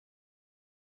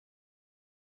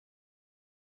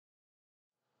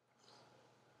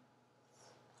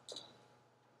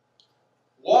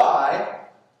Why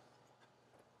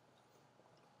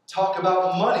talk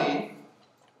about money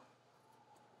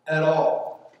at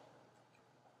all?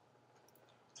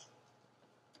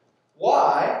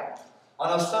 Why,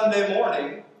 on a Sunday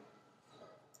morning,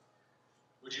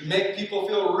 would you make people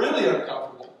feel really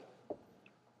uncomfortable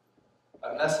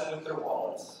by messing with their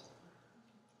wallets?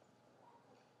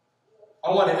 I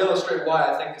want to illustrate why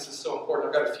I think this is so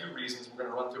important. I've got a few reasons we're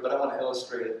going to run through, but I want to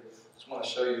illustrate it. I just want to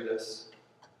show you this.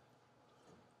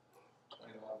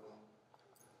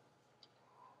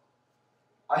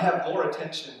 I have more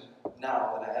attention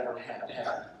now than I ever have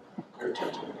had your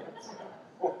attention again.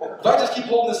 If I just keep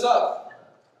holding this up,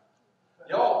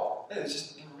 y'all, it's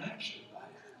just enraptured by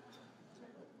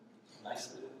it.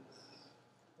 Nice it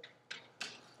is.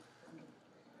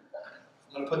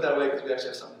 I'm going to put that away because we actually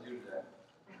have something to do today.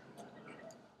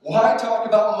 Why talk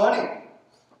about money?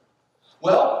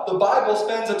 Well, the Bible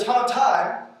spends a ton of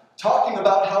time talking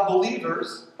about how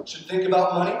believers should think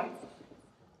about money,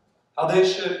 how they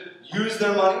should use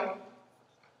their money.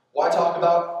 Why talk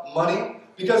about money?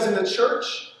 Because in the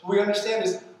church, what we understand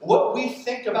is what we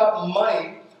think about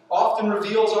money often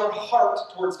reveals our heart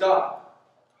towards God.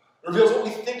 It reveals what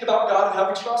we think about God and how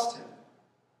we trust Him.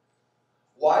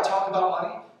 Why talk about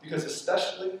money? Because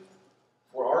especially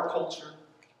for our culture,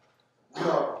 we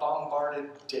are bombarded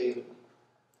daily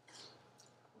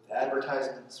with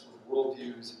advertisements, with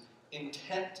worldviews,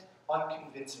 intent on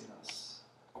convincing us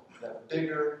that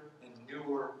bigger and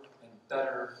newer and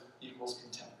better equals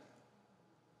contentment,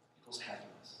 equals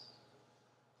happiness.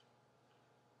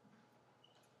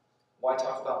 Why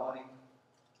talk about money?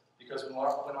 Because when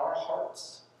our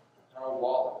hearts and our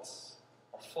wallets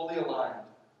are fully aligned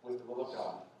with the will of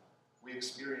God, we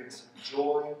experience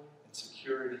joy and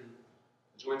security,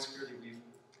 the joy and security we've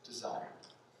desired.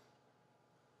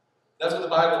 That's what the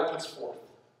Bible puts forth.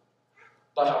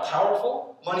 About how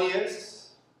powerful money is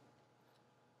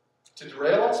to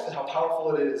derail us, but how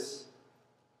powerful it is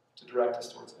to direct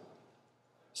us towards God.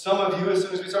 Some of you, as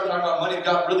soon as we started talking about money,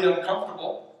 got really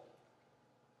uncomfortable.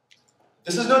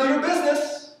 This is none of your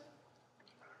business.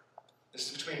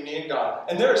 This is between me and God.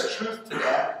 And there is truth to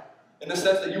that, in the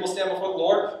sense that you will stand before the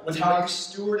Lord with how you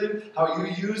stewarded, how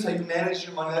you used, how you managed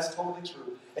your money. That's totally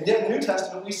true. And yet in the New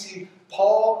Testament, we see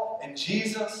Paul and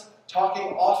Jesus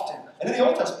talking often, and in the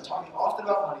Old Testament, talking often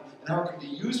about money and how it can be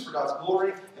used for God's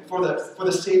glory and for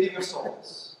the saving of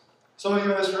souls. Some of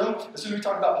you in this room, as soon as we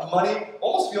talk about money,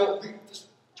 almost feel this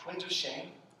twinge of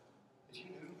shame. If you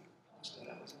knew how much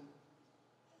debt I was in,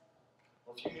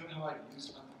 or if you knew how I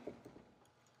used my money.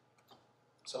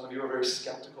 Some of you are very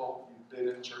skeptical. You've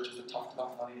been in churches that talked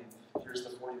about money, and here's the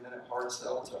 40-minute hard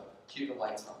sell to keep the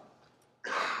lights on.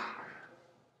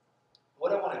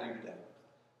 What I want to do today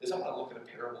is I want to look at a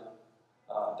parable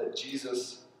that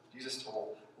Jesus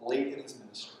told late in his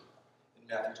ministry in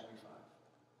Matthew 25.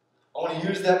 I want to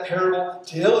use that parable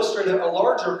to illustrate a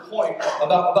larger point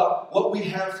about what we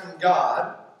have from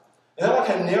God. And I want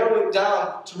to kind of narrow it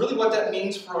down to really what that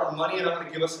means for our money, and I'm going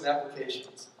to give us some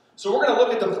applications. So we're going to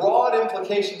look at the broad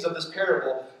implications of this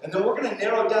parable, and then we're going to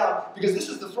narrow it down, because this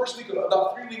is the first week of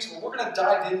about 3 weeks where we're going to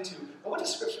dive into, and what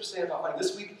does Scripture say about money?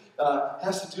 This week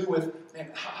has to do with,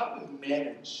 how do we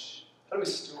manage? How do we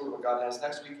steward what God has?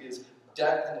 Next week is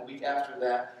debt, and the week after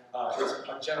that is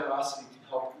how generosity can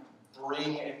help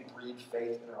bring and breed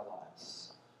faith in our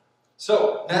lives.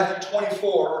 So, Matthew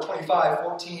 24, or 25,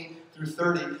 14 through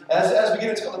 30. As we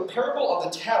get into the parable of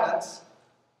the talents,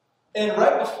 and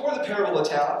right before the parable of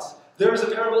talents, there is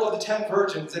a parable of the 10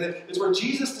 virgins, and it's where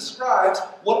Jesus describes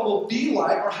what it will be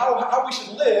like, or how we should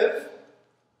live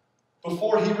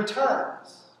before he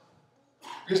returns.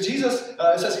 Because Jesus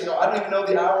says, I don't even know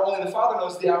the hour, only the Father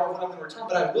knows the hour when I'm going to return,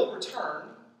 but I will return.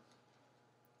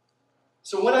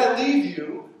 So when I leave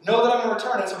you, know that I'm going to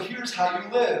return, and so here's how you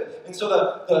live. And so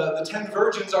the 10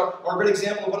 virgins are a great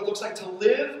example of what it looks like to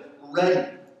live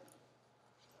ready,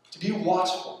 to be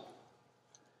watchful,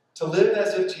 to live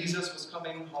as if Jesus was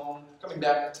coming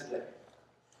back today.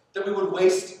 That we would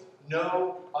waste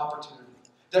no opportunity.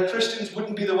 That Christians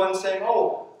wouldn't be the ones saying,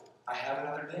 I have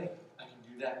another day. I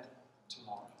can do that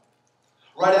tomorrow.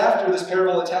 Right after this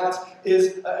parable of talents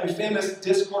is a famous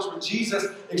discourse where Jesus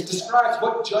describes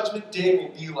what judgment day will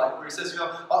be like. Where he says,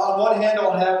 on one hand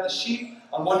I'll have the sheep,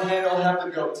 on one hand I'll have the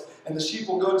goats. And the sheep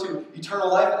will go to eternal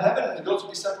life in heaven, and the goats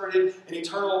will be separated in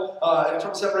eternal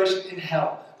separation in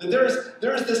hell. That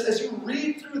there is this, as you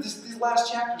read through these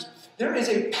last chapters, there is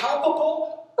a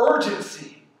palpable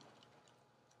urgency.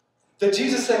 That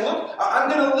Jesus is saying, look, I'm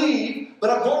going to leave,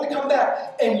 but I'm going to come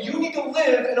back. And you need to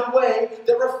live in a way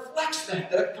that reflects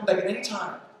that I can come back at any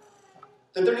time.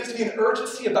 That there needs to be an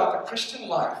urgency about the Christian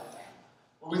life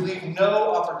where we leave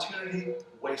no opportunity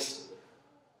wasted.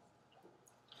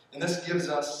 And this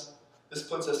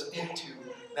puts us into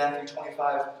Matthew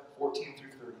 25, 14 through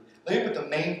 30. Let me put the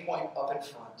main point up in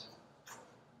front.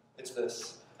 It's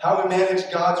this. How we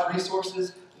manage God's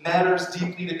resources matters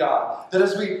deeply to God. That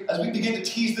as we begin to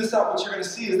tease this out, what you're going to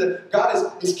see is that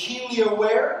God is keenly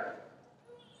aware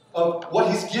of what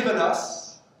He's given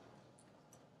us,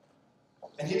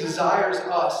 and He desires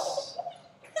us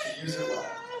to use it well.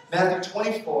 Matthew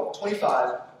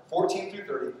 25, 14 through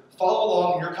 30. Follow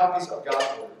along in your copies of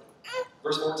God's Word.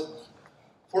 Verse 14.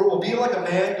 For it will be like a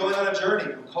man going on a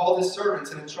journey who called his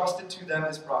servants and entrusted to them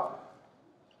his property.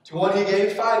 To one he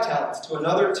gave 5 talents, to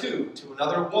another 2, to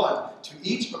another 1, to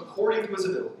each according to his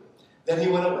ability. Then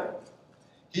he went away.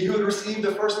 He who had received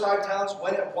the first 5 talents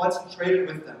went at once and traded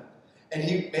with them, and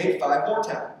he made 5 more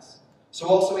talents. So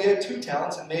also he had 2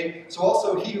 talents, so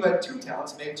also he who had 2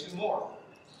 talents made 2 more.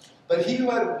 But he who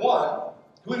had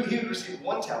received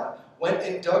 1 talent, went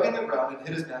and dug in the ground and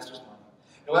hid his master's money.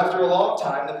 Now after a long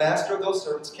time, the master of those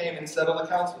servants came and settled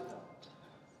accounts with them.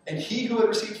 And he who had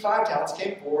received 5 talents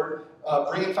came forward,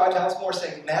 bringing 5 talents more,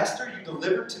 saying, Master, you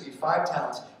delivered to me 5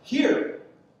 talents. Here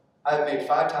I have made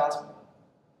 5 talents more.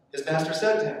 His master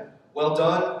said to him, Well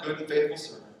done, good and faithful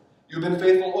servant. You have been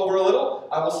faithful over a little,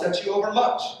 I will set you over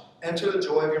much. Enter the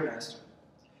joy of your master.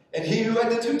 And he who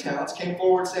had the 2 talents came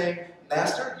forward, saying,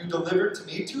 Master, you delivered to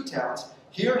me 2 talents.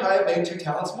 Here I have made 2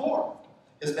 talents more.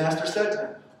 His master said to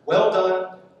him, Well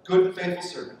done, good and faithful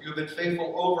servant. You have been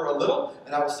faithful over a little,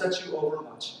 and I will set you over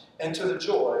much. Enter the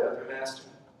joy of your master.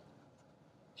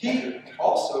 He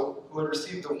also, who had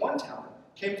received the 1 talent,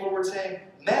 came forward saying,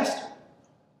 Master,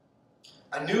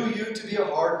 I knew you to be a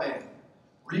hard man,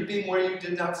 reaping where you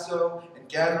did not sow, and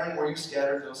gathering where you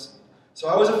scattered no seed. So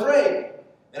I was afraid,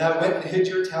 and I went and hid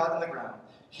your talent in the ground.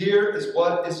 Here is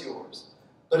what is yours.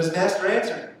 But his master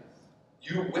answered him,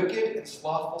 You wicked and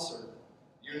slothful servant.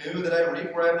 You knew that I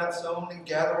reap where I have not sown and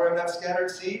gather where I have not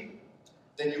scattered seed?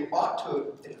 Then you ought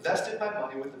to have invested my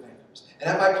money with the bankers. And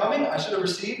at my coming, I should have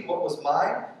received what was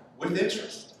mine with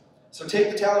interest. So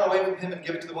take the talent away from him and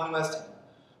give it to the one who has 10.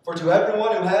 For to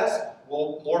everyone who has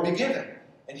will more be given,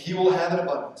 and he will have an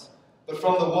abundance. But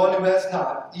from the one who has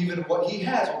not, even what he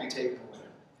has will be taken away.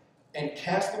 And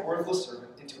cast the worthless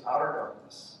servant into outer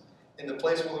darkness, in the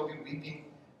place where there will be weeping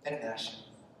and gnashing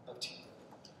of teeth.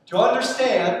 To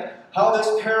understand how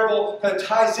this parable kind of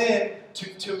ties in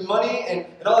to money and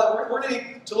all that, we're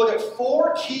going to look at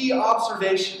 4 key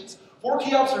observations. 4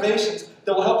 key observations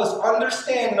that will help us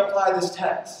understand and apply this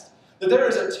text. That there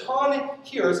is a ton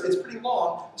here, it's pretty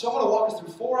long, so I want to walk us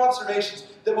through 4 observations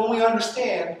that when we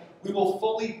understand, we will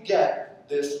fully get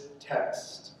this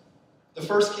text. The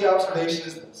first key observation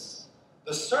is this.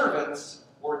 The servants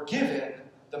were given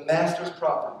the master's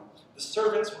property. The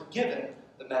servants were given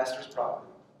the master's property.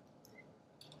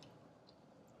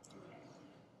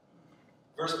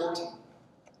 Verse 14.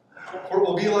 For it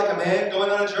will be like a man going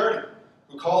on a journey,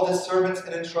 who called his servants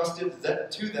and entrusted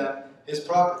to them his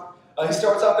property. He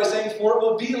starts off by saying, for it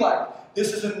will be like.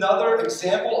 This is another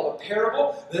example of a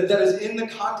parable that is in the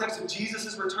context of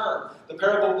Jesus' return. The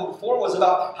parable before was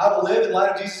about how to live in light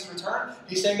of Jesus' return.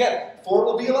 He's saying again, for it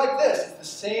will be like this. It's the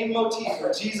same motif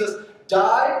where Jesus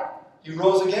died, he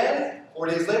rose again, 4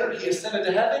 days later he ascended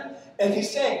to heaven, and he's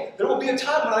saying, there will be a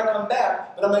time when I come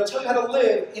back, but I'm going to tell you how to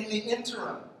live in the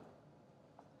interim.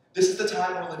 This is the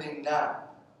time we're living now.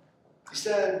 He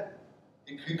said,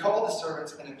 he called the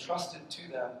servants and entrusted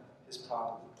to them his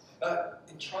property.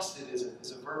 Entrusted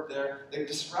is a verb there that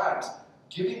describes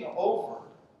giving over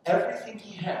everything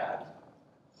he had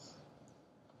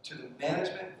to the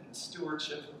management and the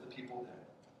stewardship of the people there.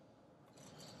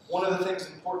 One of the things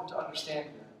important to understand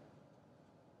here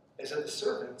is that the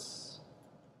servants,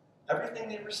 everything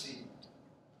they received,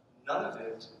 none of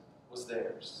it was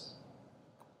theirs.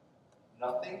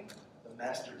 Nothing the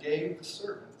master gave the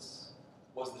servants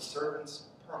was the servants'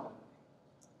 permanent.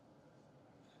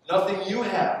 Nothing you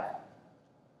have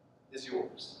is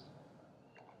yours.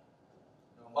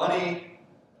 No money,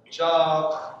 no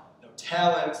job, no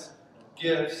talents, no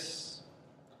gifts.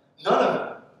 None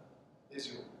of it is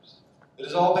yours. It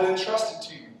has all been entrusted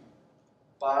to you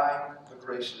by the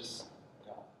gracious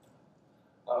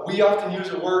God. We often use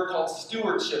a word called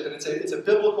stewardship, and it's a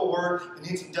biblical word. It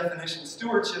needs some definition.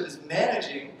 Stewardship is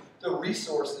managing the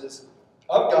resources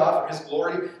of God for his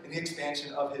glory and the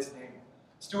expansion of his name.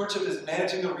 Stewardship is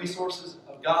managing the resources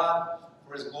of God for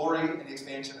for his glory and the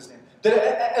expansion of his name.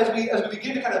 That as we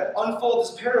begin to kind of unfold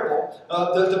this parable,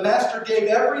 the master gave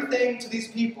everything to these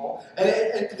people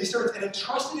and these servants and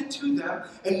entrusted it to them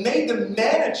and made them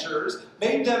managers,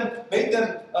 made them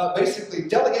basically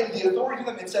delegated the authority to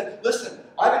them and said, listen,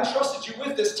 I've entrusted you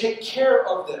with this, take care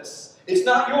of this. It's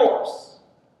not yours.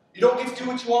 You don't get to do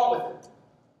what you want with it.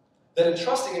 That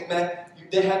entrusting it meant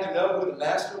they had to know who the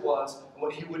master was and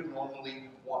what he would normally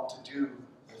want to do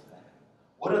with that.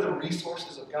 What are the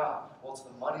resources of God? Well, it's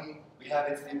the money we have,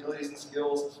 it's the abilities and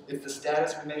skills, it's the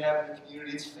status we may have in the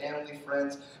community, it's family,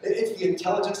 friends, it's the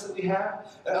intelligence that we have.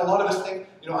 And a lot of us think,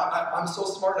 I'm so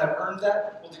smart and I've earned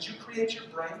that. Well, did you create your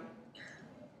brain?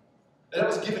 And that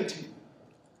was given to you.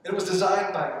 And it was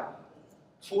designed by God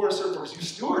for a certain purpose. You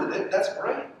stewarded it, that's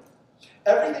great.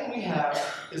 Everything we have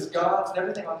is God's, and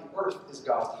everything on the earth is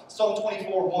God's. Psalm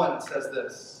 24:1 says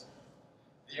this: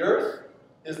 the earth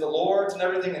is the Lord's and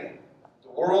everything in it,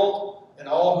 the world and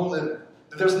all who live in it.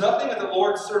 That there's nothing that the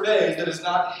Lord surveys that is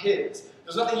not His.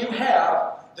 There's nothing you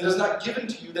have that is not given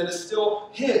to you that is still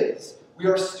His. We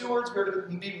are stewards, we are to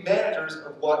be managers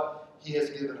of what He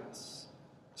has given us.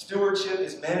 Stewardship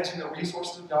is managing the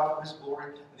resources of God for His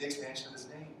glory and the expansion of His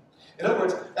name. In other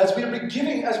words, as we've been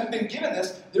given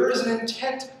this, there is an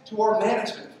intent to our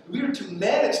management. We are to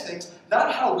manage things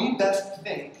not how we best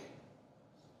think,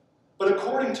 but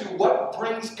according to what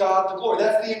brings God the glory.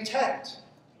 That's the intent.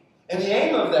 And the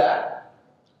aim of that,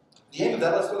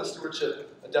 let's go to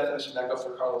stewardship, a definition back up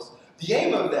for Carlos. The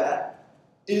aim of that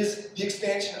is the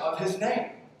expansion of His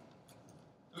name.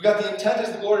 We've got the intent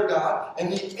is the glory of God,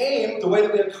 and the aim, the way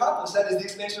that we accomplish that, is the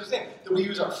expansion of His name. That we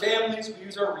use our families, we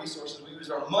use our resources, we use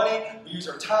our money, we use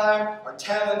our time, our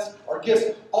talents, our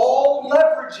gifts, all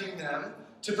leveraging them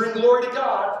to bring glory to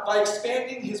God by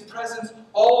expanding His presence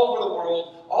all over the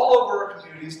world, all over our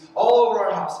communities, all over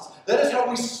our houses. That is how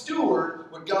we steward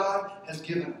what God has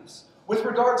given us. With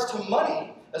regards to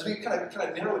money, as we kind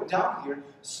of narrow it down here,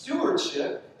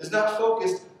 stewardship is not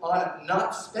focused on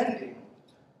not spending,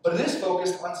 but it is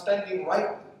focused on spending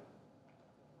rightly.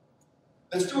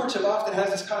 And stewardship often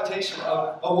has this connotation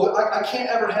of well, I can't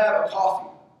ever have a coffee.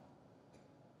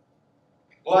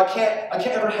 Well, I can't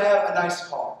ever have a nice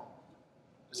car.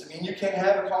 Does it mean you can't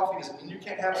have a coffee? Does it mean you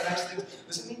can't have a nice thing?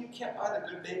 Does it mean you can't buy the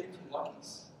good bacon from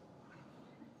Lucky's?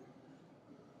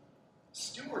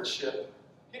 Stewardship,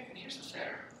 here's the thing.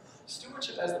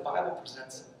 Stewardship, as the Bible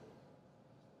presents it,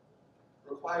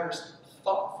 requires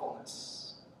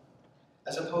thoughtfulness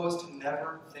as opposed to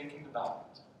never thinking about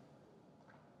it.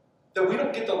 That we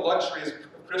don't get the luxury as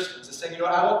Christians of saying,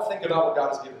 I won't think about what God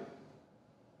has given me.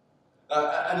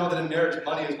 I know that in marriage,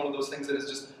 money is one of those things that is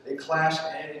just a clash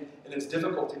and it's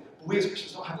difficulty. But we as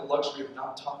Christians don't have the luxury of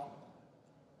not talking about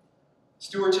it.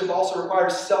 Stewardship also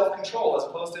requires self-control as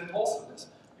opposed to impulsiveness.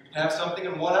 You can have something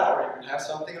in 1 hour. You can have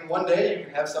something in 1 day. You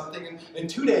can have something in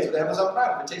 2 days with Amazon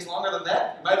Prime. If it takes longer than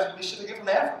that, you might as well be shipping it from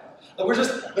Africa.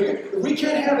 We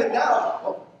can't have it now.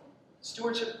 Well,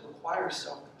 stewardship requires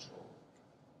self-control.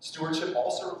 Stewardship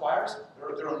also requires,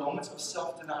 there are moments of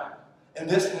self-denial. And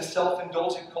this, in a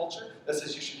self-indulgent culture that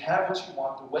says you should have what you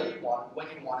want, the way you want it, when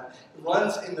you want it,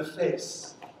 runs in the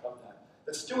face of that.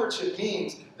 That stewardship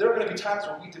means there are going to be times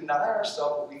where we deny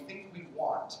ourselves what we think we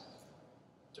want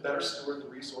to better steward the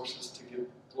resources to give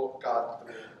God the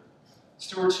glory.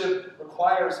 Stewardship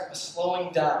requires a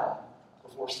slowing down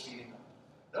before speeding up.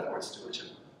 In other words, stewardship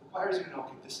requires you to know,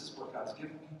 okay, this is what God's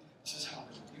given me, this is how I'm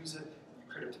going to use it, and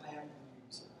you create a plan and you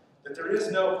use it. That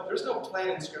there's no plan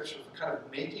in Scripture for kind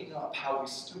of making up how we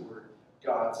steward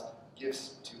God's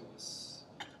gifts to us.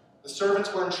 The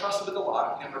servants were entrusted with a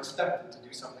lot and were expected to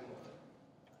do something with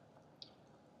it.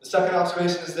 The second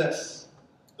observation is this: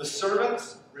 the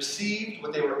servants received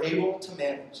what they were able to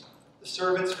manage. The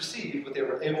servants received what they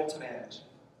were able to manage.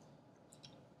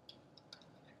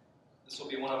 This will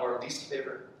be one of our least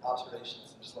favorite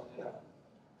observations. I'm just letting you know.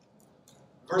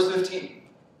 Verse 15.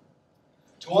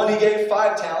 To one he gave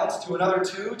 5 talents, to another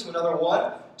 2, to another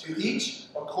 1, to each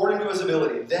according to his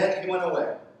ability. Then he went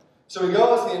away. So he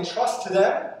goes and he entrusts to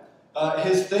them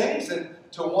his things, and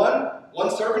to one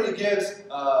servant he gives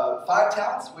 5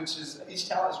 talents, which is, each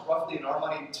talent is roughly in our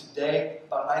money today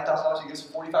about $9,000. He gives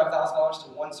 $45,000 to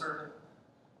one servant.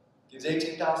 He gives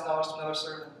 $18,000 to another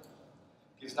servant.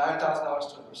 He gives $9,000 to another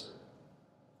servant.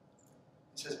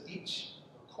 He says each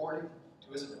according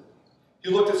to his ability. He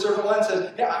looked at servant 1 and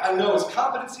said, yeah, I know his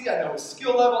competency, I know his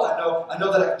skill level, I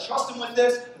know that I can trust him with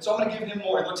this, and so I'm going to give him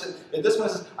more. He looks at this one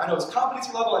and says, I know his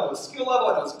competency level, I know his skill level,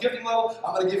 I know his gifting level,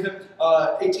 I'm going to give him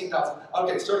 $18,000.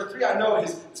 Okay, servant 3, I know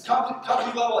his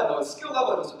competency level, I know his skill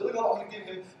level, I know his ability level, I'm going to give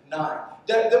him 9.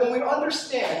 That when we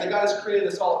understand that God has created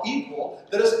us all equal,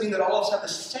 that doesn't mean that all of us have the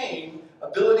same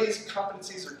abilities,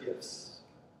 competencies, or gifts.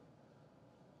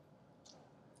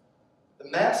 The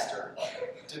master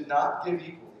did not give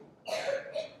equally,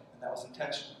 and that was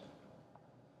intentional.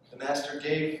 The master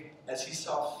gave as he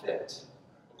saw fit,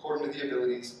 according to the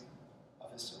abilities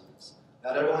of his servants.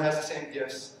 Not everyone has the same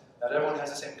gifts, not everyone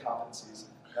has the same competencies,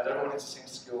 not everyone has the same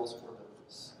skills or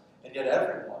abilities. And yet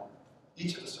everyone,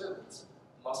 each of the servants,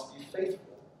 must be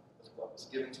faithful with what was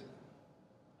given to them.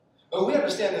 But we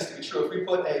understand this to be true. If we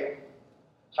put a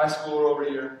high schooler over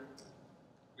here,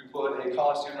 we put a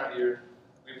college student right here,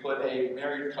 we put a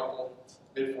married couple,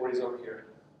 mid-40s over here,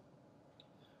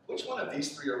 which one of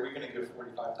these three are we going to give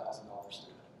 $45,000 to?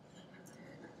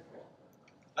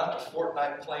 Not the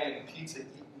Fortnite playing, pizza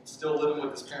eating, still living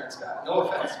with his parents guy. No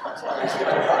offense. I'm sorry.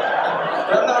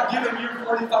 I'm not giving you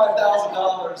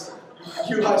 $45,000,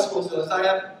 you high school students. I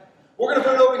am. We're going to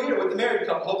put it over here with the married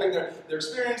couple, hoping their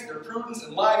experience, their prudence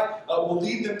in life will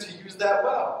lead them to use that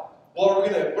well. Well, where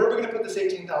are we going to put this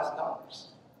 $18,000?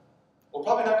 We're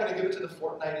probably not going to give it to the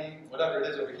Fortnite, whatever it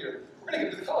is over here. We're going to give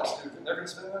it to the college student, and they're going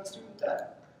to spend it on student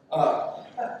debt.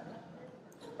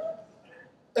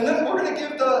 And then we're going to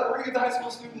give the high school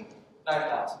student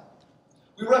 $9,000.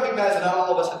 We recognize that not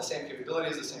all of us have the same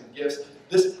capabilities, the same gifts.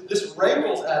 This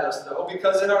rankles at us though,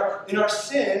 because in our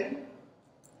sin,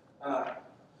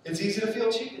 it's easy to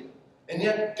feel cheated. And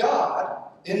yet God,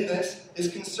 in this, is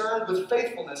concerned with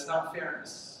faithfulness, not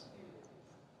fairness.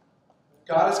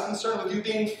 God is concerned with you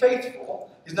being faithful.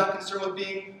 He's not concerned with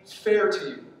being fair to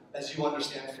you, as you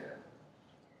understand fair.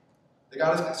 That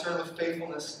God is concerned with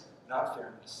faithfulness, not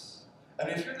fairness. I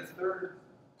mean, if you're the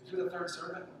third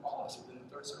servant, all of us have been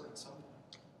the third servant at some point.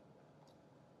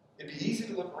 It'd be easy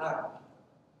to look around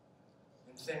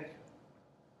and think,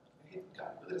 hey,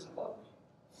 God really doesn't love me.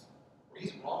 Or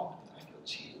he's wrong with me. I feel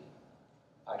cheated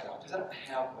by God because I don't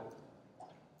have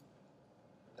what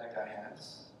that guy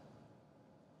has.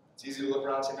 It's easy to look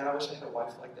around and say, man, I wish I had a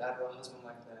wife like that or a husband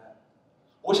like that.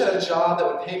 I wish I had a job that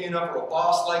would pay me enough or a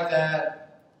boss like that.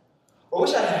 Or I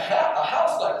wish I had a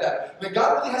house like that. I mean,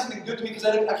 God really hasn't been good to me because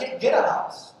I can't get a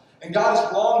house. And God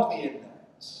has wronged me in that.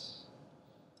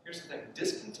 Here's the thing.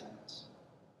 Discontent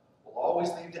will always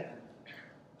lead to envy,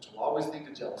 which will always lead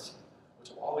to jealousy, which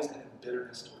will always end in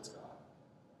bitterness towards God.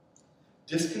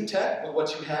 Discontent with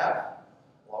what you have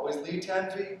will always lead to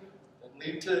envy and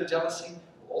lead to jealousy,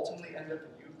 will ultimately end up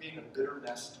in you being a bitter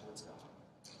mess towards God.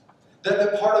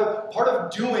 That part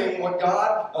of doing what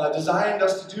God designed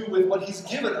us to do with what He's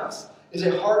given us is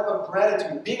a heart of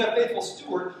gratitude. Being a faithful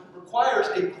steward requires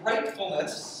a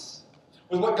gratefulness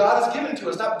with what God has given to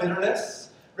us, not bitterness,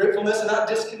 gratefulness, and not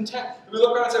discontent. We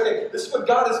look around and say, okay, this is what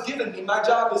God has given me. My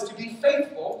job is to be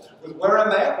faithful with where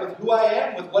I'm at, with who I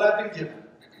am, with what I've been given.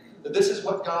 That this is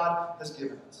what God has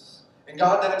given us. And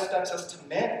God then expects us to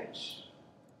manage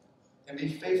and be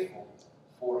faithful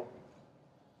for Him.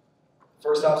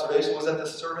 First observation was that the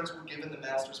servants were given the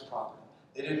master's property.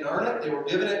 They didn't earn it, they were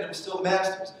given it, and it was still the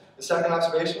master's. The second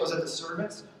observation was that the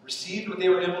servants received what they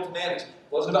were able to manage. It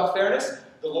wasn't about fairness.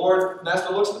 The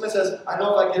master looks at them and says, I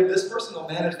know if I give this person, they'll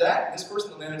manage that, this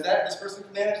person will manage that, this person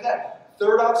can manage that.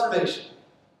 Third observation,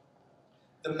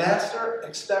 the master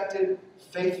expected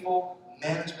faithful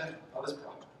management of his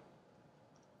property.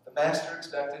 The master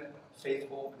expected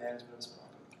faithful management of his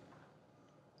property.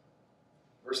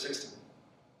 Verse 16.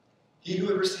 He who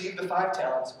had received the 5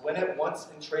 talents went at once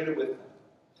and traded with them,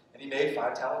 and he made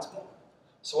 5 talents more.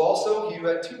 So also he who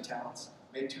had 2 talents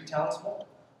made 2 talents more.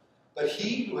 But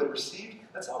he who had received,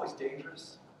 that's always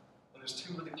dangerous. When there's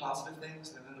 2 really positive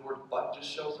things, and then the word but just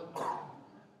shows up.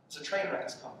 It's a train wreck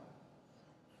is coming.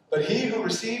 But he who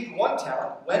received 1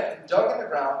 talent went and dug in the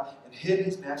ground and hid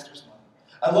his master's money.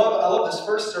 I love this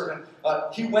first servant.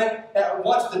 He went at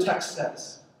once, the text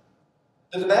says.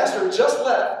 That the master just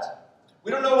left.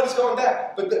 We don't know when he's going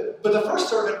back. But the first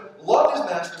servant loved his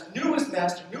master, knew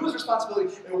his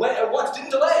responsibility, and went at once,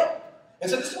 didn't delay. And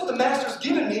said, this is what the master's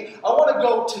given me. I want to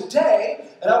go today,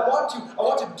 and I want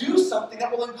to do something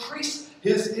that will increase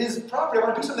his property. I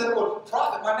want to do something that will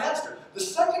profit my master. The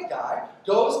second guy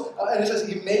goes, and it says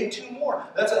he made 2 more.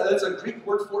 That's a Greek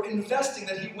word for investing,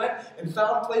 that he went and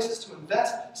found places to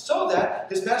invest so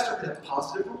that his master could have a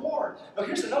positive reward. Now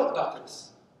here's the note about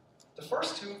this. The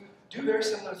first 2 do very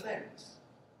similar things.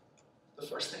 The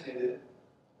first thing they did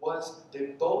was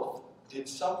they both did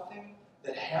something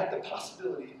that had the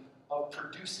possibility of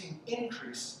producing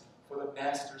increase for the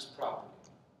master's property.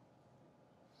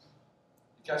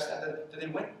 You catch that? That they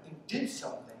went and did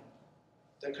something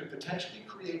that could potentially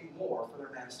create more for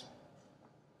their master.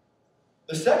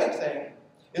 The second thing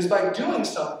is by doing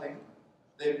something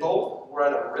they both were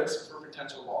at a risk for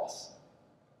potential loss.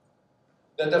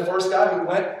 That the first guy who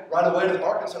went right away to the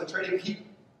market and started trading, he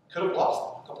could have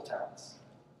lost a couple talents.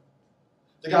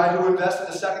 The guy who invested,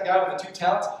 the second guy with the 2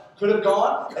 talents, could have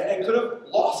gone and could have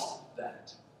lost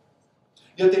that.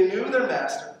 Yet they knew their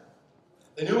master.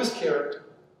 They knew his character.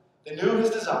 They knew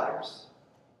his desires.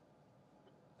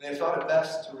 And they thought it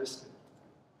best to risk it.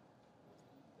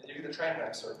 And you get the train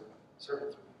wreck servant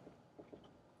through.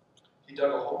 He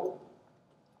dug a hole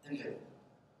and hid it.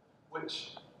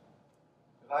 Which,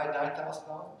 if I had $9,000,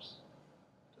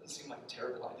 doesn't seem like a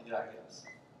terrible idea, I guess.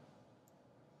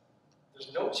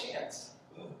 There's no chance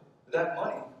that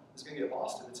money is going to get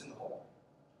lost if it's in the hole.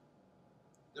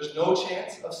 There's no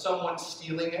chance of someone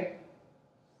stealing it.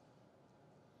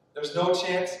 There's no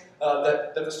chance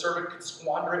that the servant could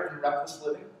squander it in reckless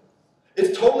living.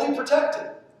 It's totally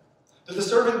protected. That the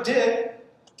servant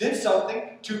did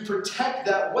something to protect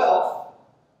that wealth,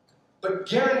 but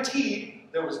guaranteed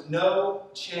there was no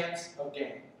chance of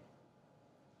gain.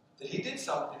 That he did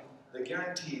something that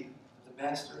guaranteed that the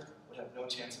master would have no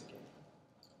chance of gain.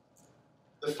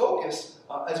 The focus,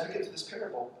 as we get to this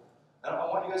parable, and I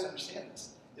want you guys to understand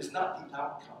this, is not the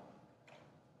outcome.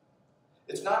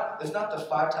 It's not the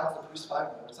 5 talents that produce 5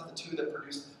 more. It's not the 2 that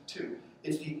produce 2.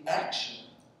 It's the action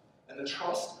and the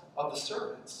trust of the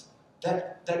servants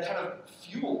that kind of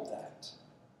fueled that.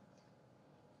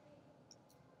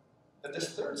 That this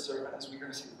third servant, as we're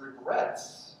going to see,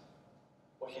 regrets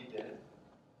what he did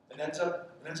and ends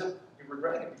up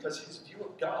regretting it because his view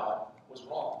of God was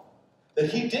wrong.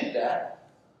 That he did that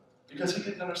because he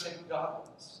didn't understand who God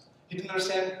was. He didn't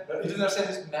understand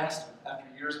his master after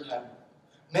years of having him.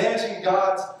 Managing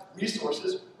God's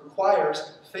resources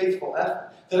requires faithful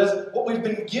effort. That is, what we've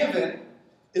been given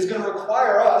is going to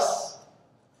require us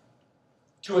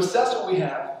to assess what we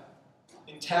have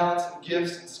in talents and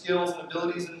gifts and skills and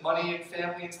abilities and money and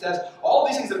family and status. All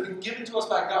these things that have been given to us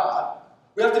by God.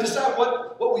 We have to decide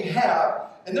what we have,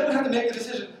 and then we have to make the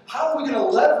decision, how are we going to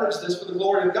leverage this for the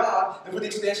glory of God and for the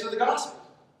expansion of the gospel?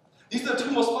 These are the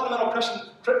 2 most fundamental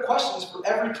questions for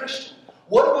every Christian.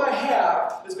 What do I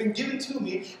have that's been given to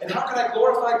me, and how can I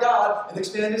glorify God and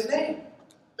expand his name?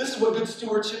 This is what good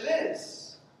stewardship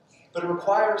is. But it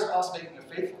requires us making a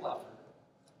faithful effort,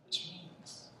 which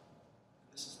means,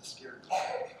 this is the scary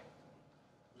part,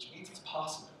 which means it's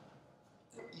possible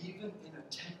that even in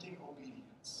attempting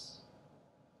obedience,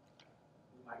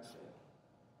 we might fail.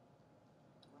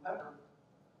 Remember,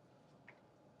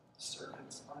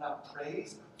 servants are not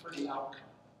praised for the outcome.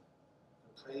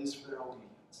 They're praised for their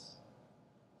obedience.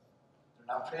 They're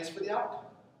not praised for the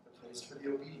outcome. They're praised for the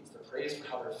obedience. They're praised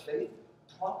for how their faith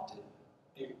prompted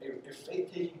a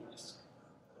faith-taking risk.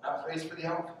 They're not praised for the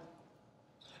outcome.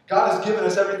 God has given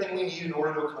us everything we need in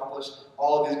order to accomplish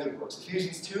all of his good works.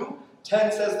 Ephesians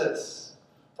 2:10 says this,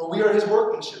 "For we are his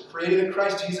workmanship, created in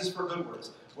Christ Jesus for good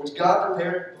works, which God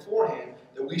prepared beforehand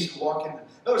that we should walk in them."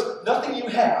 Notice, nothing you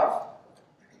have,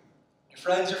 your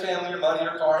friends, your family, your money,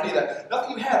 your car, any of that,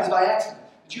 nothing you have is by accident.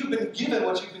 But you've been given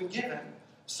what you've been given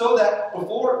so that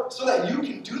you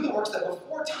can do the works that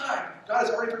before time God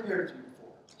has already prepared for you for.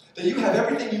 That you have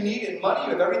everything you need in money, you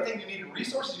have everything you need in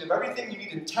resources, you have everything you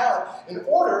need in talent in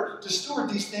order to steward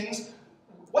these things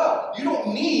well. You don't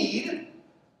need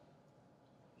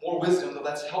more wisdom, though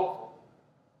that's helpful.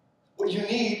 What you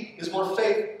need is more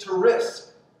faith to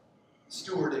risk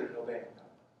stewarding and obeying God.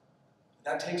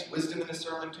 That takes wisdom and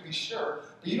discernment to be sure,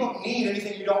 but you don't need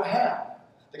anything you don't have.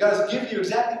 That God has given you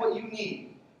exactly what you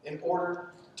need in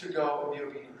order to go and be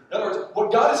obedient. In other words,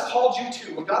 what God has called you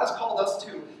to, what God has called us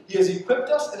to, he has equipped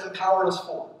us and empowered us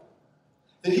for.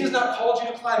 That he has not called you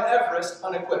to climb Everest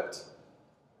unequipped.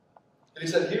 That he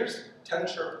said, here's 10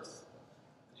 Sherpas.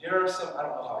 Here are some, I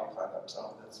don't know how you climb Everest, I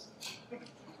don't know if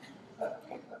that's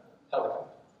helicopter.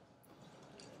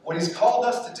 What he's called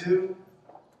us to do,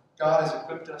 God has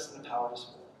equipped us and empowered us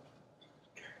for.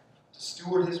 To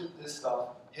steward his stuff,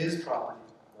 his property.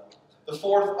 The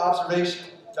fourth observation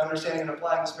to understanding and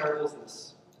applying this parable is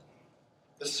this.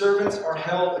 The servants are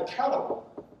held accountable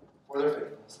for their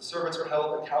faithfulness. The servants are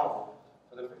held accountable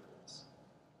for their faithfulness.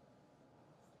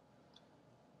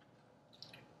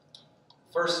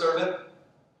 First servant,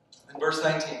 in verse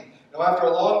 19. Now after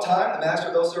a long time, the master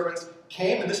of those servants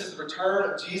came, and this is the return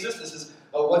of Jesus. This is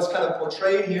what's kind of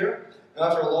portrayed here. Now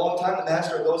after a long time, the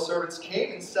master of those servants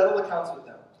came and settled accounts with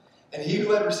them. And he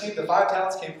who had received the 5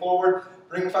 talents came forward,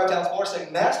 bringing 5 talents more,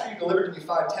 saying, Master, you delivered to me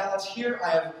 5 talents. Here I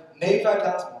have made 5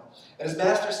 talents more. And his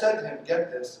master said to him,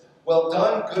 get this, well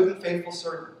done, good and faithful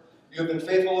servant. You have been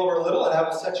faithful over a little, and I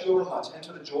will set you over much.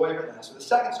 Enter the joy of your master. The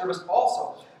second servant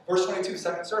also, verse 22,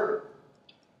 second servant.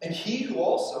 And he who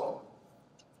also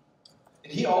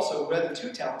And he also, who had the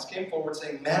 2 talents, came forward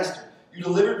saying, Master, you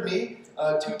delivered me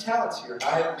 2 talents here, and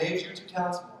I have made you 2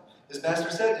 talents more. His master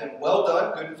said to him, Well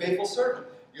done, good and faithful servant.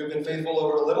 You have been faithful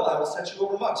over a little, I will set you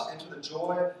over much. Enter the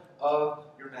joy of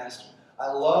your master.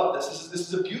 I love this. This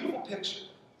is a beautiful picture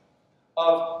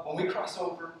of when we cross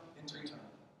over into eternity.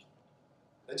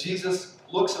 That Jesus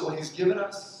looks at what he's given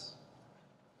us,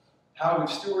 how we've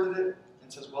stewarded it,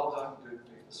 and says, Well done, good and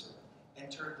faithful servant.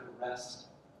 Enter the rest,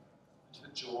 into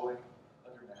the joy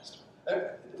of your master.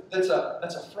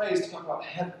 That's a phrase to talk about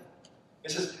heaven.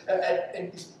 It says,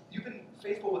 and you've been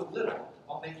faithful with little,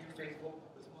 I'll make you faithful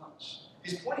with much.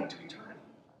 He's pointing to eternity.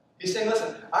 He's saying,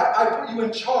 listen, I put you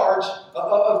in charge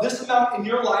of this amount in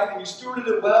your life, and you stewarded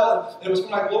it well, and it was for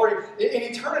my glory. In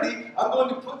eternity, I'm going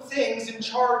to put things in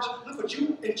charge. I'm going to put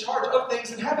you in charge of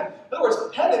things in heaven. In other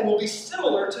words, heaven will be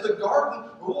similar to the garden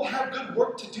where we'll have good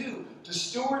work to do, to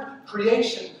steward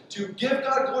creation, to give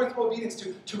God glory through obedience,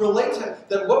 to relate to Him,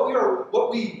 that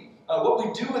what we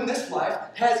do in this life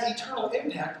has eternal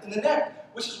impact in the next,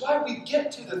 which is why we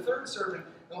get to the third servant,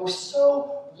 and we're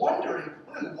so wondering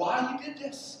why he did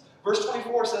this. Verse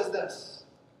 24 says this,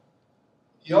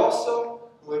 He also,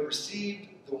 who had received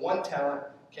the 1 talent,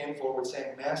 came forward,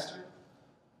 saying, Master,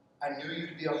 I knew you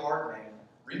to be a hard man,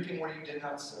 reaping where you did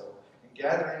not sow, and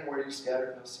gathering where you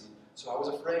scattered no seed. So I was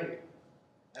afraid,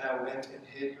 and I went and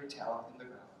hid your talent in the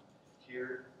ground.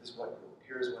 Here is what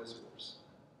is yours.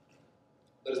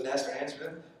 But his master answered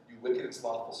him, You wicked and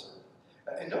slothful servant.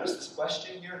 And notice this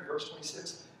question here in verse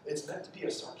 26. It's meant to be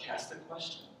a sarcastic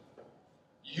question.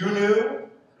 You knew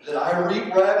that I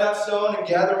reap where I have not sown and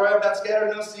gather where I have not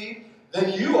scattered no seed?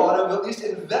 Then you ought to have at least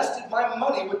invested my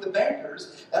money with the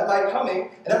bankers at my coming,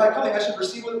 and at my coming I should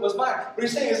receive what was mine. What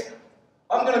he's saying is,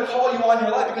 I'm going to call you on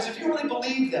your life, because if you really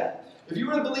believe that, if you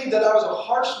really believe that I was a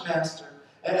harsh master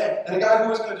and a guy who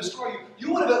was going to destroy you,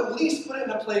 you would have at least put it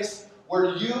in a place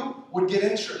where you would get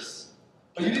interest.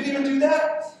 But you didn't even do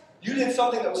that. You did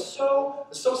something that was so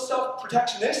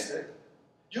self-protectionistic.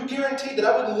 You guaranteed that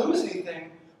I wouldn't lose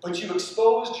anything, but you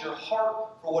exposed your heart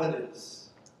for what it is.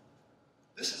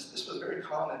 This was very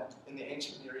common in the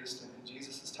ancient Near East and in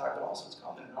Jesus' time, but also it's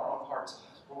common in our own hearts,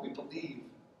 where we believe,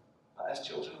 as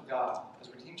children of God, as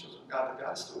redeemed children of God, that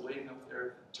God is still waiting up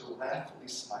there to wrathfully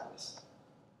smite us.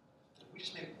 That if we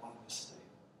just make one mistake,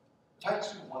 if I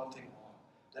just do one thing wrong,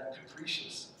 that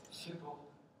capricious, fickle,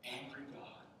 angry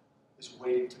God is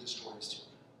waiting to destroy his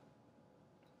children.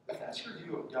 If that's your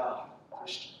view of God,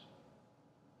 Christian,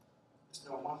 it's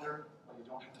no wonder why you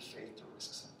don't have the faith to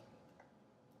risk something.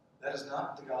 That is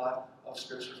not the God of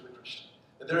Scripture for the Christian.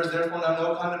 That there is therefore now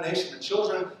no condemnation. The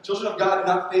children of God do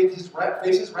not face his wrath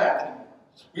anymore.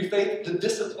 We face the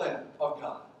discipline of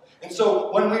God. And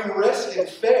so when we risk and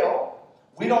fail,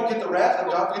 we don't get the wrath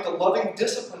of God, we get the loving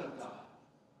discipline of God.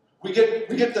 We get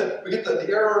the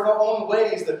error of our own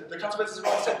ways, the consequences of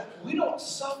our own sin. We don't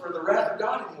suffer the wrath of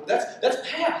God anymore. That's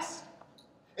past.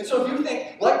 And so if you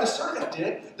think, like the servant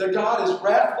did, that God is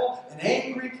wrathful and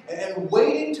angry and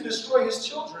waiting to destroy his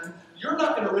children, you're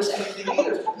not going to risk anything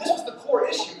either. And this was the core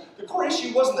issue. The core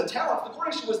issue wasn't the talent. The core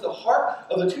issue was the heart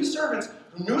of the 2 servants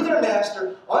who knew their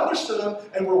master, understood him,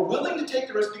 and were willing to take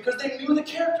the risk because they knew the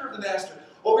character of the master.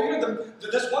 Over here,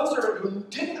 this one servant who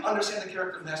didn't understand the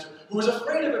character of the master, who was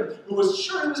afraid of him, who was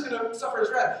sure he was going to suffer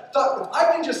his wrath, thought, if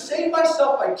I can just save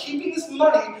myself by keeping this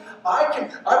money,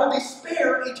 I will be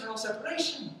spared eternal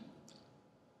separation.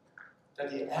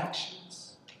 That the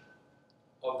actions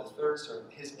of the third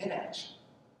servant, his inaction,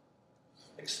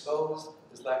 exposed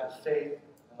his lack of faith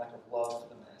and lack of love for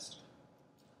the master.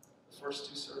 The first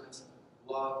 2 servants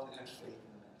loved and had faith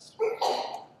in the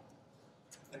master.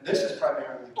 And this is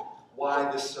primarily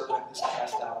why this servant is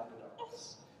cast out into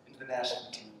darkness, into the gnashing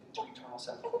of teeth, into eternal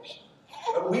separation.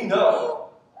 But we know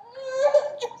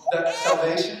that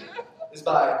salvation is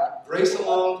by grace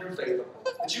alone, through faith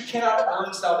alone. That you cannot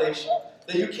earn salvation.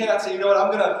 That you cannot say, you know what,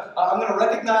 I'm gonna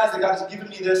recognize that God has given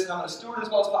me this, and I'm going to steward it as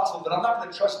well as possible, but I'm not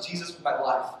going to trust Jesus with my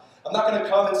life. I'm not going to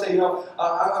come and say,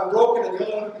 I'm broken, and the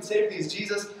only one who can save me is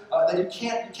Jesus. That you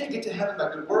can't get to heaven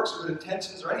by good works or good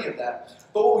intentions or any of that.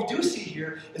 But what we do see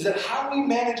here is that how we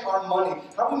manage our money,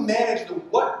 how we manage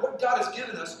what God has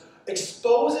given us,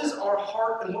 exposes our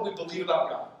heart and what we believe about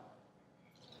God.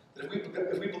 That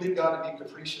if we believe God to be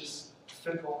capricious,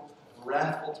 fickle,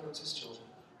 wrathful towards his children,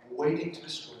 waiting to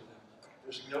destroy them,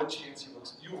 there's no chance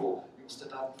you will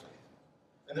step out in faith.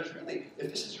 And there's really, if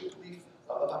this is your belief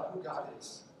about who God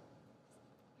is,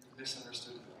 you've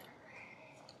misunderstood God.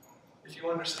 If you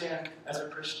understand as a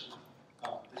Christian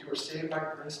that you are saved by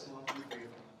grace alone through faith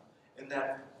alone, and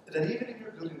that even in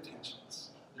your good intentions,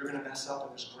 you're going to mess up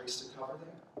and there's grace to cover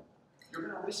them, you're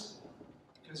going to risk more.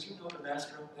 Because you know the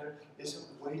master up there isn't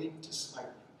waiting to smite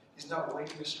you. He's not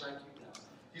waiting to strike you down.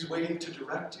 He's waiting to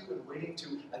direct you and waiting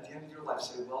to, at the end of your life,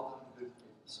 say, well done, good and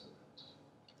faithful servant.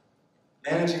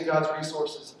 Managing God's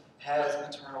resources has an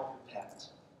eternal impact.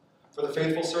 For the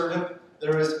faithful servant,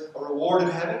 there is a reward in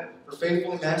heaven for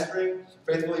faithfully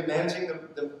managing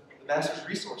the master's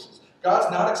resources. God's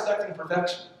not expecting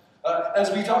perfection. As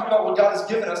we talk about what God has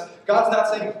given us, God's not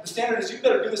saying the standard is you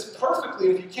better do this perfectly,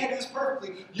 and if you can't do this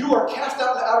perfectly, you are cast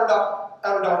out into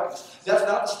outer darkness. That's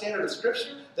not the standard of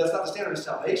Scripture. That's not the standard of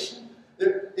salvation.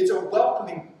 It's a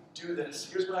welcoming, do this.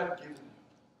 Here's what I've given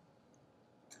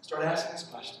you. Start asking these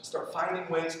questions. Start finding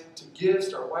ways to give.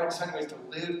 Start finding ways to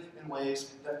live in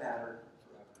ways that matter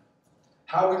forever.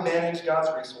 How we manage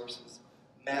God's resources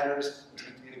matters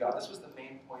deeply to God. This was the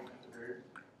main point at the very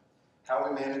beginning. How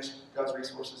we manage God's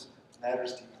resources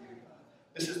matters deeply to God.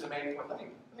 This is the main point.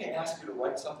 Let me ask you to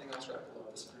write something else right below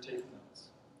this if you're taking notes.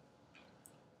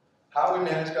 How we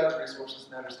manage God's resources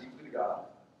matters deeply to God,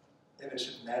 and it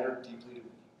should matter deeply to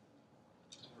me.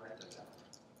 Just write that down.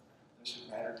 It should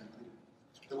matter deeply to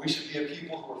me. That we should be a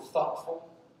people who are thoughtful,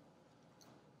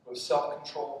 who have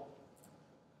self-control,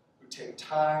 who take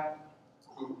time,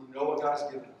 who know what God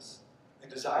has given us,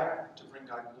 and desire to bring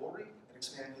God glory and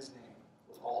expand His name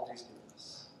with all He's given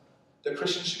us. That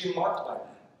Christians should be marked by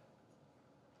that.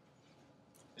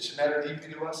 It should matter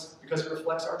deeply to us because it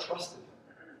reflects our trust in Him.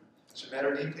 It should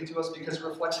matter deeply to us because it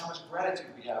reflects how much gratitude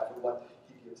we have for what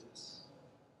He gives us.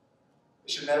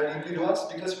 It should matter deeply to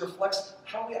us because it reflects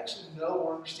how we actually know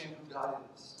or understand who God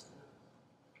is.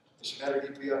 It should matter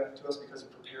deeply to us because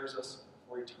it prepares us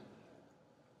for eternity.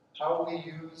 How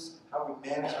we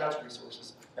manage God's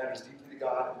resources matters deeply to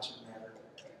God, and it should matter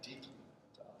deeply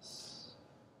to us.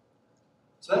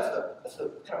 So that's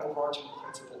the kind of overarching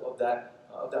principle of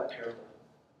that parable.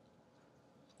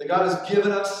 That God has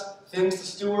given us things to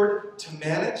steward, to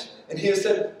manage, and He has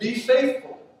said, be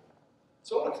faithful.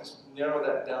 So I want to just narrow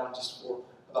that down just for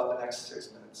about the next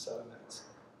 6 minutes, 7 minutes,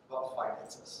 about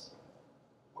finances.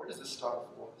 Where does this start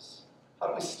for us? How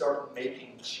do we start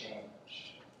making change?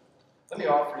 Let me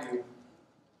offer you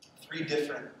three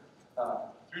different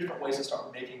ways to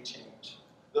start making change.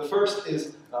 The first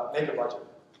is make a budget.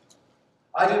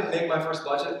 I didn't make my first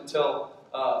budget until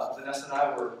Vanessa and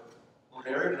I were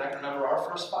married, and I can remember our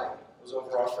first fight was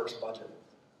over our first budget.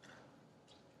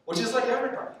 Which is like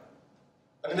everybody.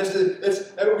 I mean,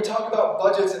 we talk about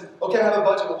budgets and, okay, I have a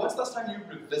budget, but when's the last time you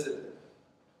revisited it?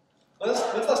 When's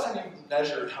the last time you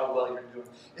measured how well you're doing?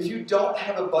 If you don't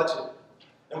have a budget,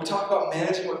 and we talk about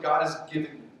managing what God has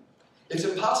given you, it's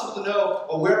impossible to know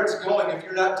where it's going if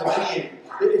you're not delineating.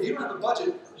 If you don't have a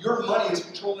budget, your money is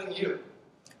controlling you.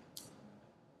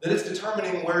 That it's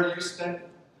determining where you spend it.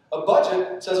 A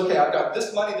budget says, okay, I've got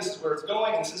this money, this is where it's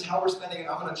going, and this is how we're spending it,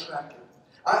 I'm going to track it.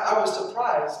 I was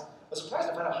surprised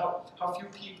to find out how few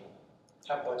people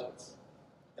have budgets.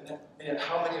 And yet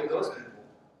how many of those people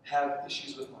have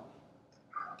issues with money.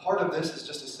 Part of this is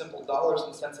just a simple dollars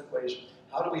and cents equation.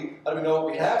 How do we know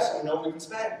what we have so we know what we can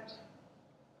spend?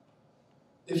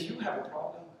 If you have a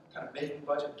problem kind of making a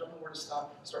budget, don't know where to start,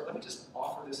 let me just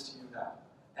offer this to you now.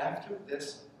 After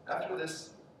this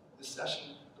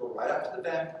session, go right out to the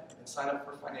back and sign up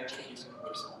for Financial Peace and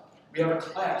Yourself. We have a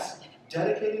class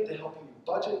dedicated to helping you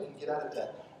budget and get out of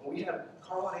debt. And we have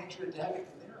Carl and Adria Daggett,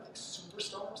 and they're like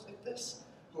superstars like this,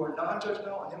 who are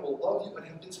non-judgmental, and they will love you and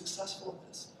have been successful at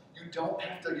this. You don't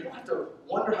have to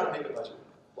wonder how to make a budget.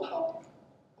 We'll help you.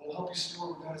 And we'll help you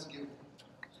steward what God has given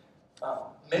you.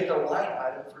 Make a line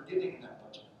item for giving in that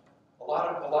budget. A lot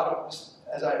of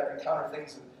as I encounter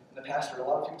things in the past, a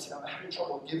lot of people say, I'm having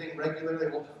trouble giving regularly.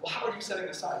 Well, how are you setting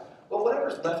aside? Well,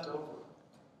 whatever's left over,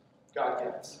 God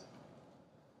gets.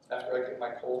 After I get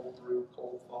my cold brew,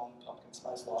 cold foam, pumpkin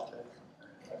spice latte.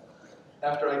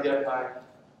 After I get my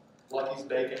Lucky's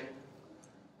bacon,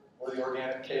 or the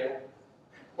organic kale,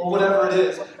 or whatever it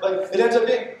is. Like, it ends up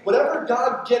being, whatever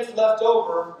God gets left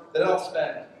over, that I'll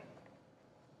spend.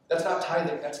 That's not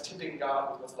tithing, that's tipping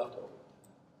God with what's left over.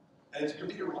 And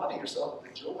you're robbing yourself of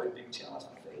the joy of being challenged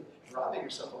in faith. You're robbing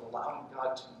yourself of allowing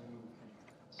God to move in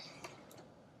your hands.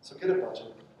 So get a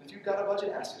budget. And if you've got a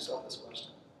budget, ask yourself this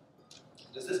question.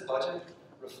 Does this budget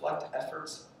reflect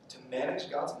efforts to manage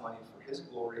God's money for His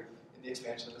glory in the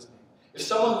expansion of His name? If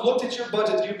someone looked at your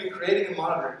budget that you've been creating and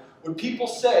monitoring, would people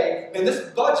say, man, this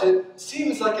budget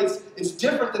seems like it's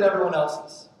different than everyone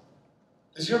else's?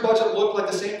 Does your budget look like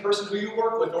the same person who you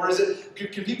work with? Or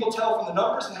can people tell from the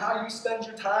numbers and how you spend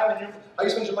your time and how you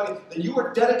spend your money that you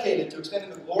are dedicated to expanding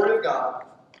the glory of God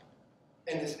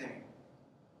in His name?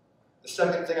 The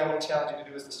second thing I want to challenge you to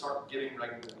do is to start giving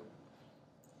regularly.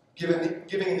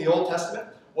 Giving in the Old Testament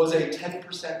was a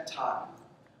 10% tithe.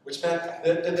 which meant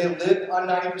that they lived on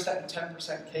 90% and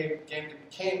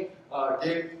 10%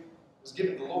 was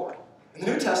given to the Lord. In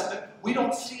the New Testament, we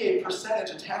don't see a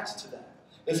percentage attached to that.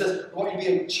 It says, we want you to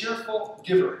be a cheerful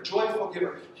giver, a joyful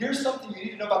giver. Here's something you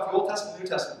need to know about the Old Testament and the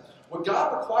New Testament. What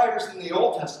God requires in the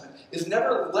Old Testament is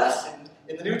never lessened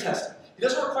in the New Testament. He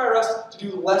doesn't require us to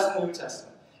do less in the New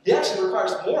Testament. He actually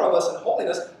requires more of us in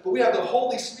holiness, but we have the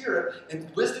Holy Spirit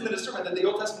and wisdom and discernment that the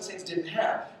Old Testament saints didn't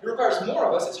have. He requires more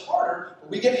of us. It's harder, but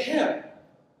we get Him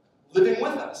living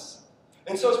with us.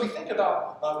 And so as we think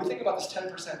about this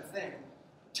 10% thing,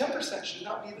 10% should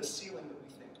not be the ceiling that we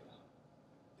think about.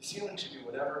 The ceiling should be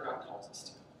whatever God calls us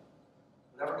to,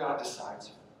 whatever God decides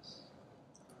for us.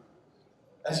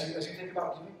 As you think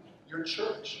about giving, your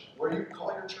church, where you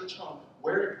call your church home,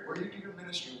 where you do your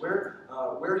ministry, where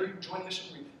you join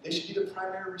mission group, they should be the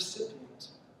primary recipient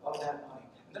of that money.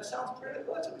 And that sounds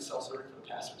relatively self-serving for the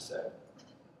pastor to say.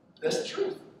 That's the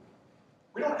truth.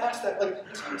 We don't ask that, like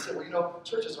some say, well,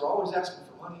 churches are always asking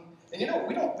for money. And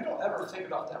we don't ever think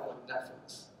about that like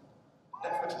Netflix.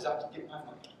 Netflix is out to get my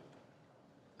money.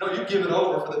 No, you give it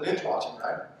over for the binge watching,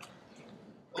 right?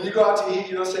 When you go out to eat,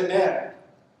 you don't say, man,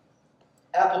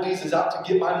 Applebee's is out to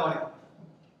get my money.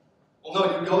 Well,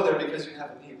 no, you go there because you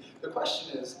have a need. The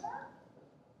question is,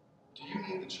 do you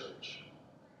need the church?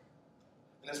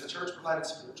 And has the church provided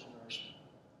spiritual nourishment?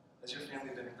 Has your family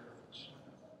been encouraged?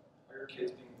 Are your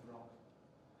kids being grown?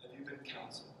 Have you been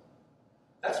counseled?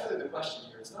 That's really the question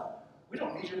here. It's not, we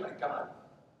don't need your money. God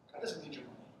doesn't need your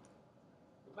money.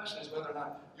 The question is whether or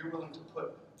not you're willing to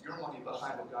put your money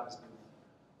behind what God is doing.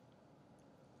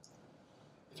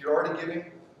 If you're already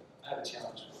giving, I have a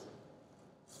challenge for you.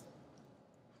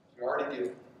 If you're already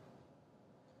giving,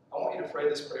 I want you to pray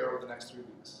this prayer over the next 3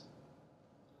 weeks.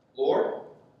 Lord,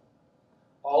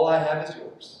 all I have is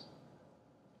yours.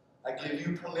 I give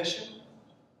you permission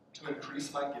to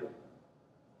increase my giving.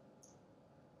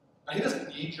 Now, He doesn't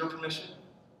need your permission,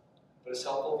 but it's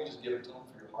helpful if you just give it to Him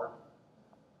for your heart.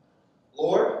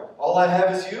 Lord, all I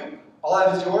have is you. All I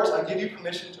have is yours. I give you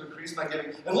permission to increase my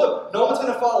giving. And look, no one's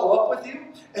going to follow up with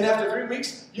you. And after 3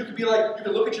 weeks, you could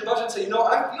look at your budget and say,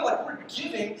 I feel like we're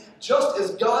giving just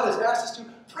as God has asked us to.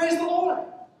 Praise the Lord.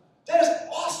 That is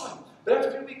awesome. But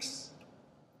after 3 weeks,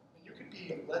 you could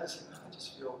be led to say, I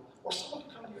just feel, or someone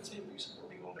could come to you and say, will you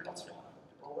support me going to Botswana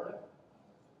or whatever?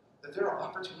 That there are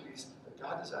opportunities that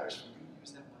God desires for you to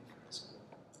use that money for His good.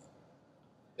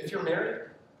 If you're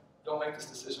married, don't make this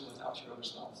decision without your other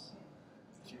spouse.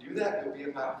 If you do that, you'll be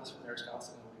in my office for marriage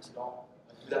counseling in weeks ago.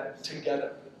 Do that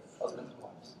together, husbands and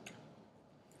wives.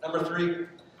 Number 3,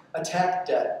 attack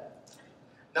debt.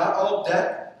 Not all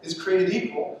debt is created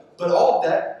equal, but all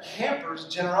debt hampers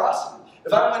generosity.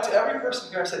 If I went to every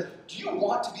person here and said, do you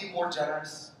want to be more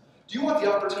generous? Do you want the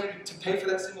opportunity to pay for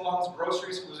that single mom's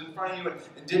groceries who was in front of you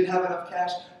and didn't have enough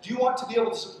cash? Do you want to be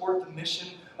able to support the mission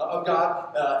of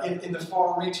God in the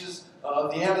far reaches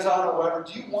of the Amazon or wherever?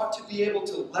 Do you want to be able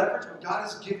to leverage what God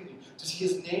has given you to see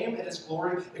His name and His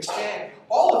glory expand?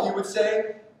 All of you would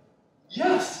say,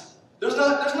 yes. There's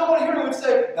no one here who would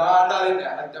say, no, I'm not in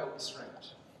that. Like, that would be strange.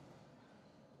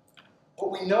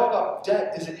 What we know about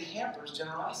debt is it hampers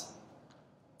generosity.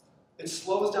 It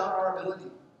slows down our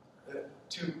ability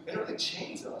it really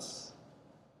chains us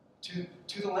to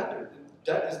the lender.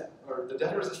 The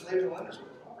debtor is a slave to the lender, is what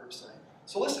the Proverbs say.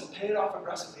 So listen, pay it off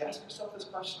aggressively. Ask yourself this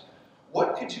question.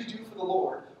 What could you do for the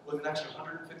Lord with an extra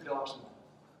 $150 a month?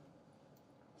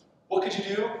 What could you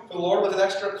do for the Lord with an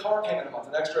extra car payment a month,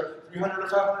 an extra $300 or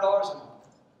 $500 a month?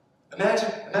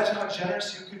 Imagine how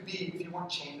generous you could be if you weren't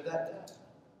chained to that debt.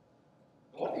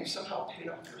 And what if you somehow paid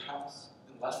off your house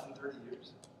in less than 30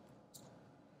 years?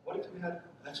 What if you had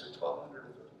an extra $1,200 or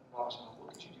 $1,300 a month?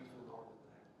 What could you do for the Lord with that?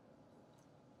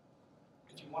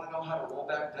 If you want to know how to roll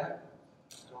back debt,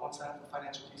 go and sign up for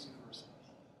Financial Peace University.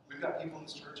 We've got people in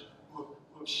this church who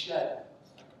have shed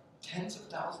tens of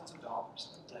thousands of dollars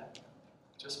of debt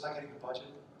just by getting the budget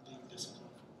and being disciplined.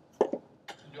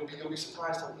 And you'll be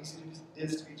surprised how easy it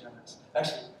is to be generous.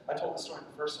 Actually, I told the story in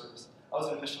the first service. I was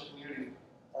in a missional community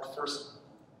our first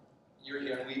year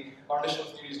here, and our missional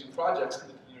communities do projects in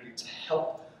the community to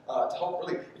help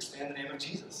really expand the name of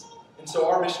Jesus. And so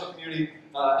our missional community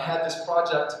had this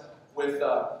project with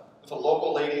a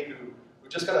local lady who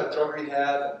just got out of drug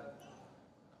rehab,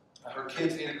 and her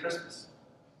kids needed Christmas.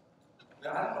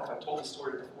 Now, I don't know if I've told this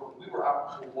story before, but we were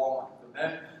out in Walmart. The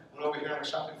men went over here and went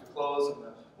shopping for clothes, and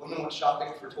the women went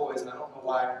shopping for toys, and I don't know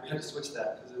why. We had to switch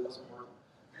that because it wasn't working.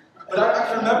 But I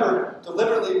can remember,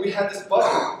 deliberately, we had this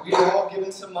budget. We had all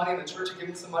given some money, the church had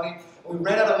given some money, and we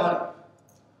ran out of money.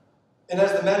 And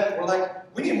as the men were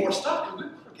like, we need more stuff,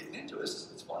 because we're getting into it.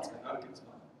 It's fun. How to get some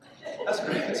money. That's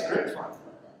great. It's great fun.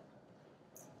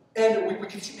 And we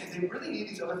can see that they really need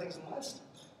these other things in the list.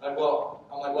 I'm like, well,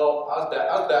 I was bad.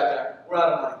 I was a bad guy. We're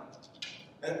out of money.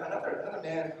 And another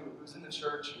man who's in the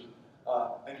church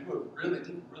and who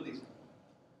didn't really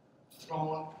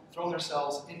thrown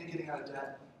themselves into getting out of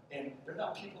debt, and they're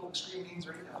not people with extreme means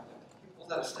or anything like that. He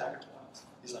pulls out a stack of 20s.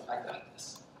 He's like, I got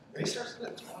this. And he starts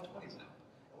putting 20s out.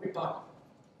 And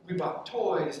we bought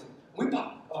toys, and we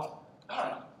bought, I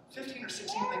don't know, 15 or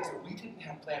 16 things that we didn't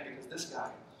have planned because this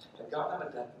guy had gotten out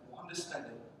of debt and wanted to spend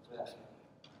it for that family.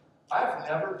 I've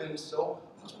never been so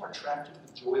much more attracted to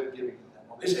the joy of giving than that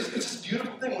moment. It's this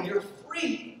beautiful thing when you're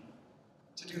free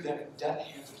to do that, and debt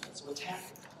hands it. So attack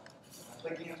it. I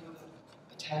play games with it.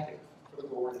 Attack it for the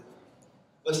glory of God.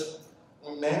 Listen,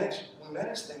 when we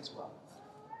manage things well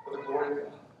for the glory of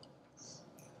God,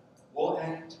 we'll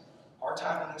end our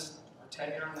time on this, our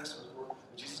tenure on this, or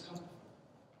when Jesus comes.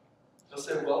 He'll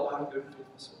say, well done, good and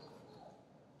faithful servant,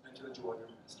 and to the joy of your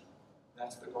master.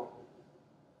 That's the goal.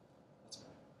 Let's pray.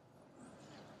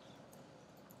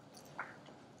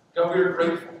 God, we are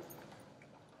grateful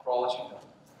for all that you've done.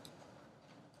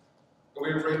 God,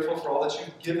 we are grateful for all that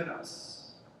you've given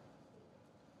us.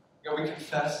 God, we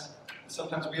confess that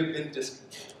sometimes we have been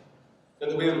discontent. God,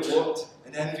 that we have looked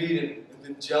and envied and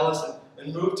been jealous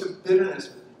and moved to bitterness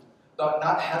with you about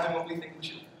not having what we think we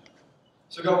should have.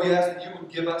 So God, we ask that you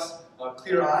would give us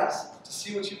clear eyes to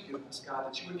see what you've given us, God,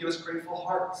 that you would give us grateful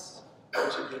hearts for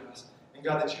what you've given us. And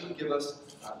God, that you would give us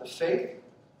the faith,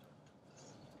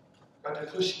 God, to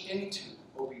push into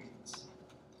obedience,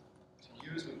 to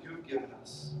use what you've given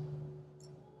us in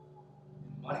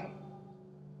money,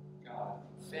 God,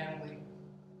 family,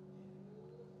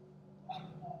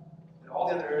 and all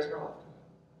the other areas of our life.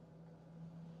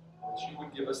 That you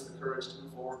would give us the courage to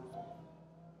move forward,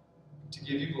 to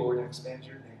give you glory and expand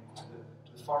your name to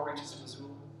the far reaches of Missoula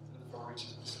and the far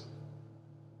reaches of Missoula.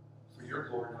 For your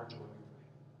glory and our joy.